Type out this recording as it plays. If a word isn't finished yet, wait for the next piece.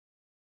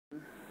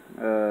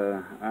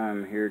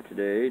I'm here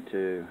today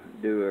to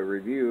do a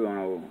review on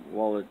a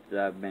wallet that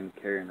I've been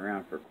carrying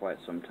around for quite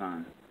some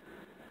time.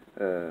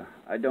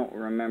 I don't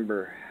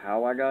remember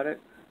how I got it.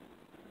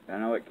 I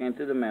know it came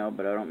through the mail,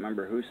 but I don't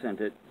remember who sent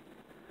it.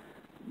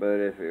 But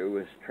if it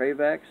was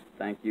Trayvax,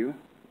 thank you.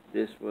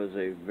 This was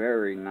a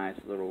very nice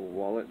little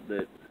wallet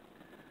that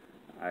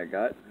I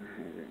got.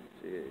 You can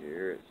see it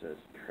here. It says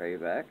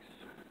Trayvax.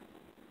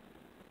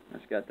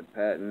 It's got the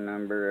patent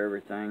number,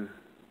 everything.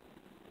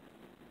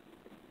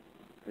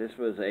 This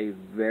was a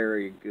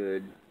very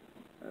good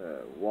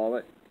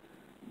wallet,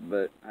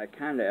 but I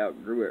kind of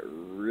outgrew it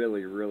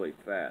really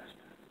fast.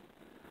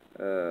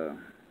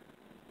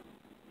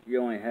 You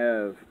only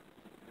have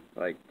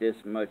like this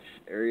much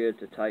area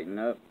to tighten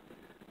up,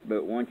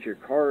 but once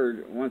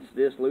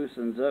this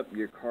loosens up,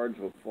 your cards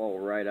will fall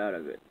right out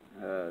of it.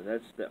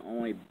 That's the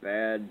only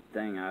bad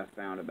thing I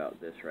found about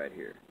this right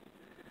here.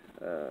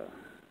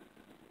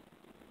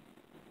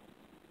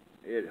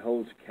 It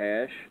holds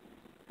cash.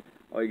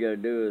 All you gotta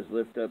do is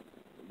lift up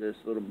this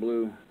little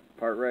blue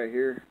part right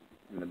here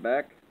in the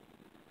back,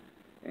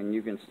 and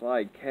you can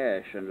slide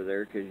cash under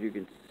there, because you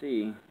can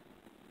see,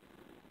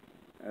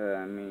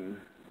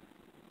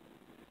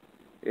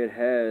 it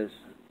has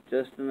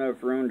just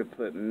enough room to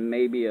put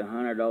maybe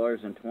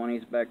 $100 in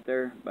 20s back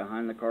there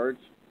behind the cards.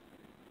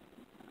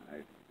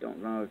 I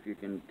don't know if you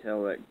can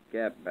tell that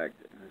gap back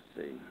there. Let's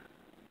see.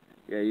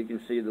 Yeah, you can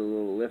see the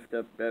little lift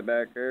up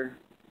back there.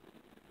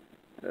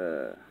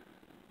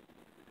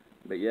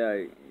 But yeah,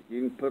 you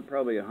can put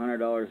probably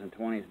 $100 in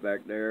 20s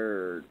back there,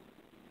 or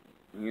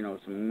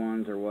some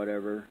ones or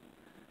whatever.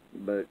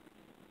 But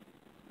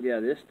yeah,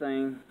 this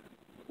thing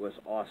was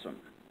awesome.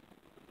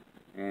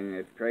 And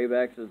if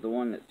Trayvax is the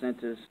one that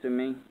sent this to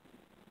me,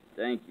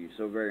 thank you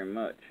so very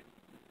much.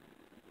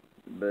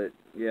 But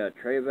yeah,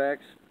 Trayvax,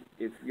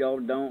 if y'all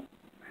don't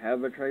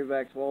have a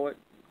Trayvax wallet,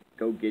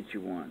 go get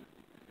you one.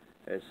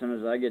 As soon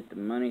as I get the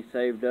money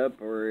saved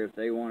up, or if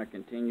they want to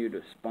continue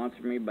to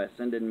sponsor me by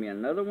sending me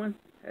another one,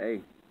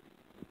 hey,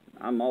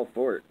 I'm all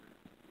for it.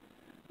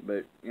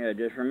 But yeah,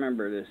 just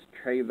remember this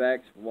Trayvax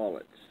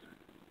wallets.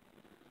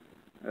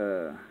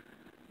 It's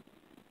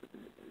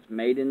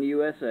made in the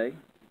USA.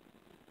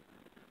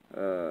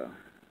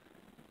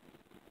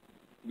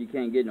 You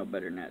can't get no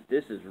better than that.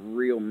 This is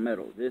real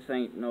metal. This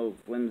ain't no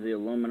flimsy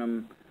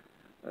aluminum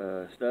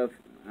stuff.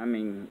 I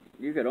mean,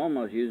 you could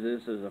almost use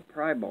this as a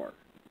pry bar.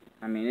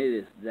 I mean, it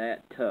is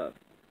that tough.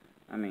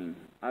 I mean,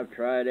 I've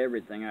tried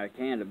everything I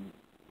can to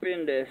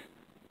bend this,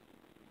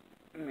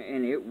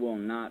 and it will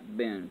not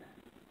bend.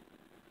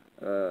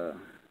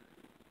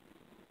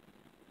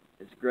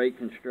 It's great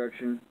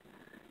construction.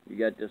 You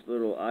got this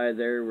little eye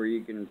there where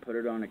you can put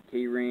it on a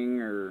key ring,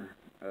 or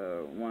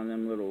one of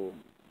them little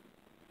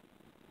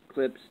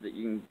clips that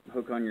you can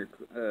hook on your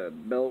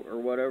belt or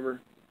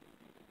whatever.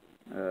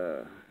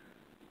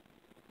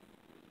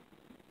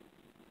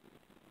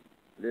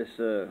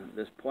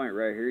 This point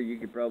right here, you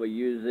could probably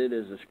use it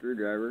as a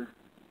screwdriver.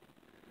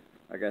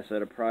 Like I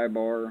said, a pry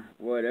bar,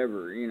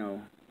 whatever,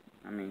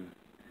 I mean,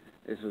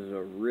 this is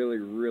a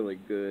really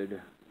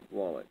good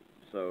wallet.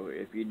 So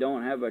if you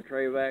don't have a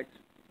Trayvax,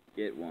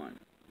 get one.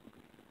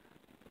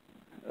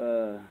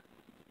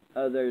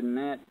 Other than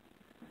that,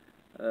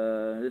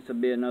 this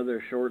will be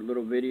another short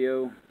little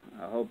video.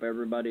 I hope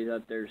everybody's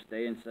out there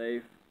staying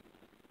safe.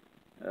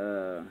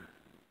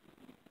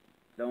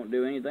 Don't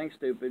do anything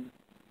stupid.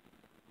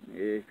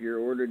 If you're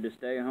ordered to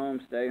stay home,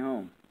 stay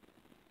home.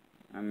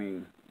 I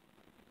mean,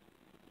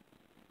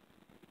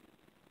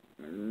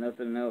 there's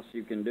nothing else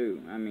you can do.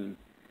 I mean,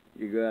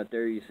 you go out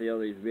there, you see all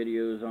these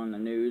videos on the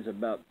news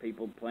about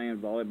people playing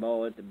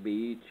volleyball at the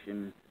beach,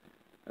 and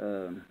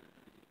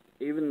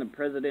even the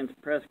president's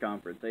press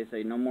conference, they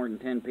say no more than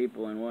 10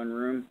 people in one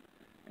room,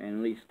 and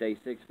at least stay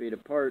 6 feet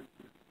apart.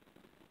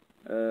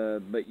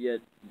 But yet,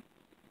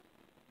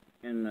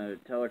 in the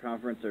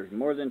teleconference, there's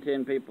more than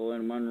 10 people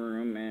in one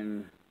room,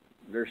 and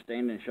they're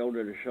standing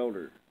shoulder to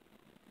shoulder.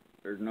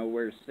 There's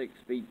nowhere 6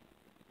 feet.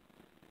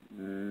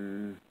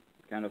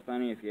 Kind of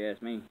funny if you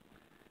ask me.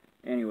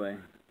 Anyway,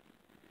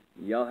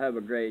 y'all have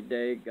a great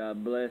day.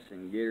 God bless,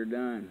 and get her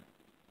done.